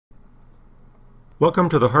Welcome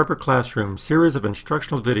to the Harper Classroom series of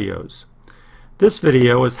instructional videos. This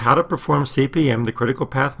video is how to perform CPM, the critical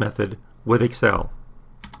path method, with Excel.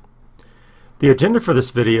 The agenda for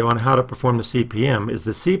this video on how to perform the CPM is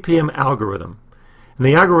the CPM algorithm. And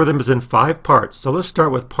the algorithm is in 5 parts, so let's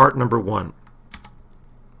start with part number 1.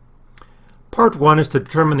 Part 1 is to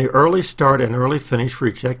determine the early start and early finish for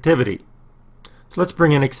each activity. So let's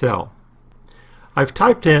bring in Excel. I've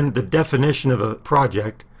typed in the definition of a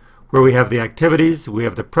project where we have the activities, we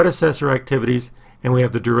have the predecessor activities, and we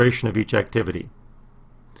have the duration of each activity.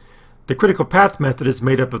 The critical path method is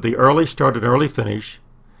made up of the early start and early finish,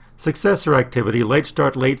 successor activity, late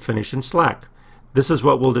start, late finish, and slack. This is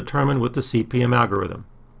what we'll determine with the CPM algorithm.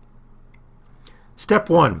 Step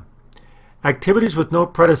 1. Activities with no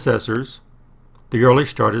predecessors, the early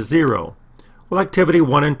start is 0. Well, activity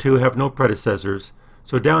 1 and 2 have no predecessors,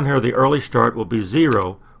 so down here the early start will be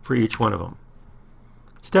 0 for each one of them.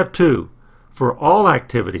 Step 2. For all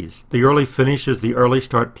activities, the early finish is the early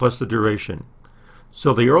start plus the duration.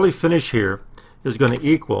 So the early finish here is going to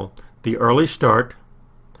equal the early start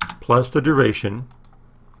plus the duration,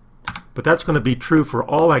 but that's going to be true for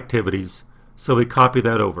all activities, so we copy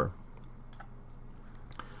that over.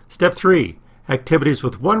 Step 3. Activities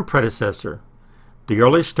with one predecessor. The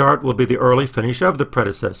early start will be the early finish of the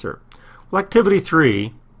predecessor. Well, activity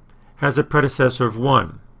 3 has a predecessor of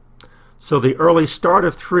 1. So the early start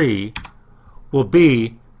of 3 will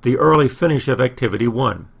be the early finish of activity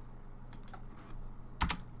 1.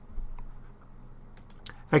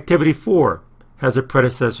 Activity 4 has a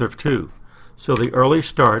predecessor of 2. So the early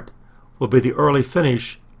start will be the early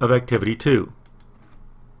finish of activity 2.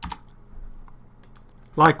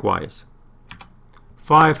 Likewise,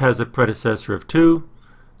 5 has a predecessor of 2.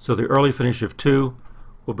 So the early finish of 2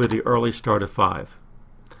 will be the early start of 5.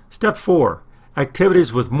 Step 4.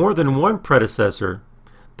 Activities with more than one predecessor,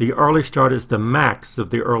 the early start is the max of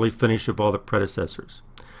the early finish of all the predecessors.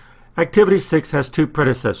 Activity 6 has 2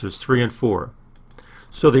 predecessors, 3 and 4.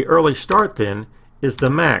 So the early start then is the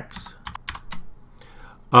max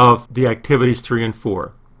of the activities 3 and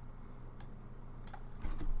 4.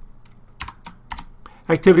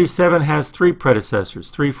 Activity 7 has 3 predecessors,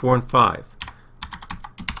 3, 4, and 5.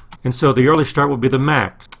 And so the early start will be the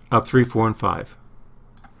max of 3, 4, and 5.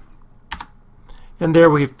 And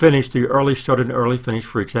there we've finished the early start and early finish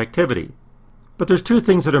for each activity. But there's 2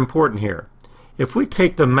 things that are important here. If we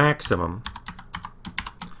take the maximum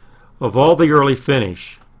of all the early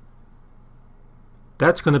finish,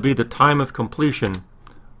 that's going to be the time of completion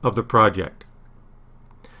of the project.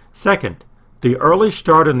 Second, the early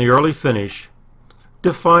start and the early finish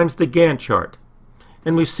defines the Gantt chart.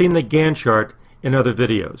 And we've seen the Gantt chart in other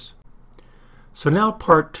videos. So now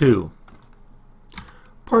part 2.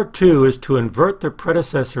 Part 2 is to invert the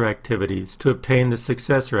predecessor activities to obtain the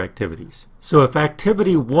successor activities. So if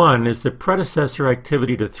activity 1 is the predecessor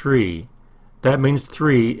activity to 3, that means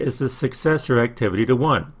 3 is the successor activity to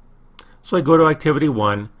 1. So I go to activity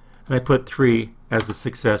 1 and I put 3 as the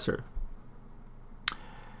successor.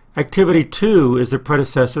 Activity 2 is the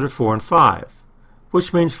predecessor to 4 and 5,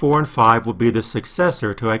 which means 4 and 5 will be the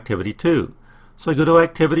successor to activity 2. So I go to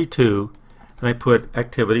activity 2 and I put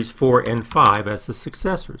activities 4 and 5 as the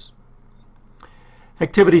successors.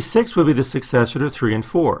 Activity 6 will be the successor to 3 and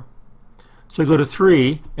 4. So I go to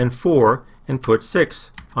 3 and 4 and put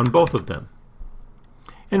 6 on both of them.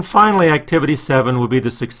 And finally, activity 7 will be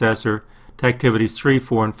the successor to activities 3,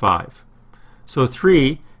 4, and 5. So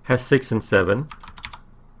 3 has 6 and 7.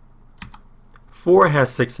 4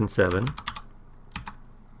 has 6 and 7.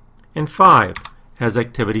 And 5 has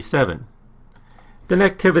activity 7. Then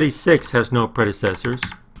activity 6 has no predecessors,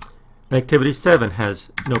 and activity 7 has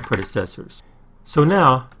no predecessors. So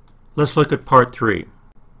now, let's look at part 3.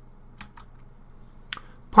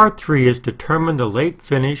 Part 3 is determine the late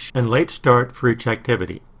finish and late start for each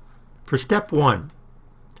activity. For step 1,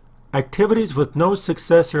 activities with no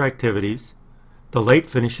successor activities, the late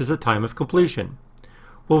finish is the time of completion.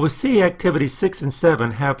 Well, we see activities 6 and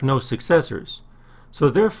 7 have no successors, so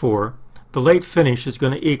therefore the late finish is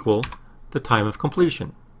going to equal the time of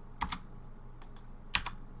completion.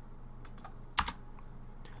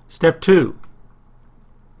 Step 2.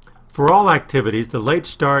 For all activities, the late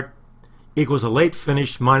start equals a late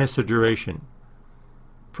finish minus the duration.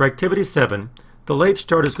 For activity 7, the late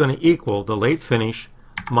start is going to equal the late finish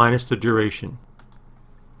minus the duration.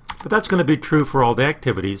 But that's going to be true for all the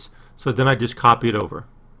activities, so then I just copy it over.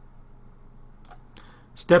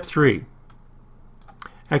 Step 3.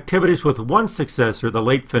 Activities with one successor, the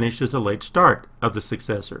late finish is the late start of the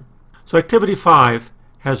successor. So activity 5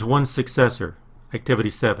 has one successor, activity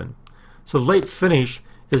 7. So late finish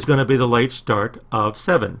is going to be the late start of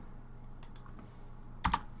 7.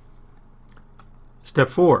 Step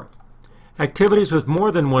 4. Activities with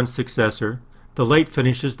more than one successor, the late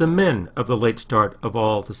finish is the min of the late start of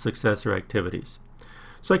all the successor activities.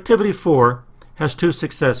 So activity 4 has two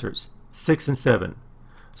successors, 6 and 7.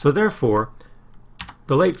 So therefore,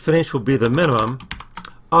 the late finish will be the minimum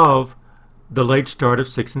of the late start of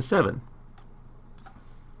 6 and 7.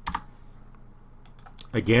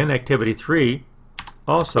 Again, activity 3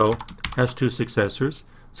 also has two successors,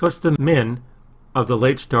 so it's the min of the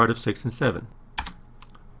late start of 6 and 7.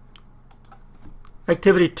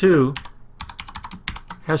 Activity 2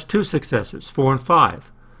 has two successors, 4 and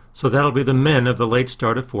 5, so that'll be the min of the late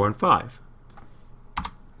start of 4 and 5.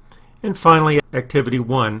 And finally, activity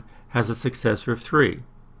 1 has a successor of 3.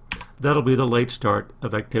 That'll be the late start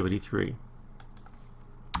of activity 3.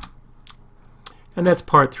 And that's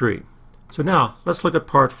part 3. So now, let's look at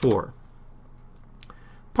part 4.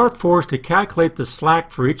 Part 4 is to calculate the slack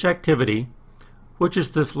for each activity, which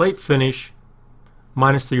is the late finish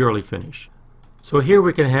minus the early finish. So here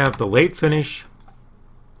we can have the late finish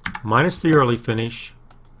minus the early finish,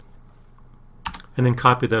 and then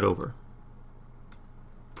copy that over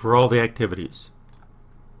for all the activities.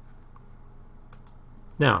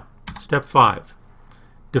 Now, step 5.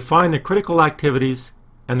 Define the critical activities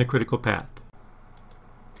and the critical path.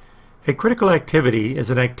 A critical activity is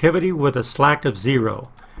an activity with a slack of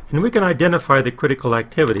 0, and we can identify the critical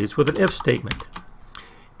activities with an if statement.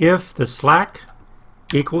 If the slack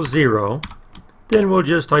equals 0, then we'll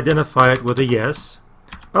just identify it with a yes,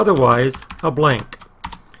 otherwise a blank.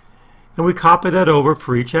 And we copy that over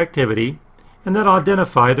for each activity, and that'll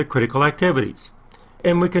identify the critical activities.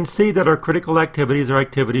 And we can see that our critical activities are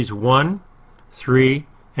activities 1, 3,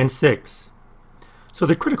 and 6. So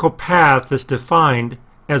the critical path is defined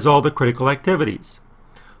as all the critical activities.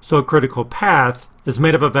 So a critical path is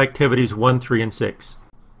made up of activities 1, 3, and 6.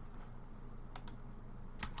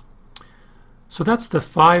 So that's the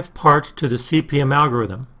 5 parts to the CPM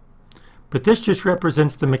algorithm. But this just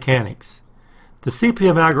represents the mechanics. The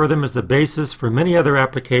CPM algorithm is the basis for many other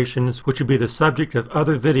applications which would be the subject of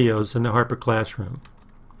other videos in the Harper classroom.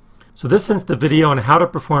 So this ends the video on how to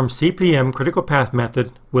perform CPM critical path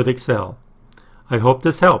method with Excel. I hope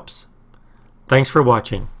this helps. Thanks for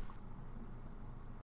watching.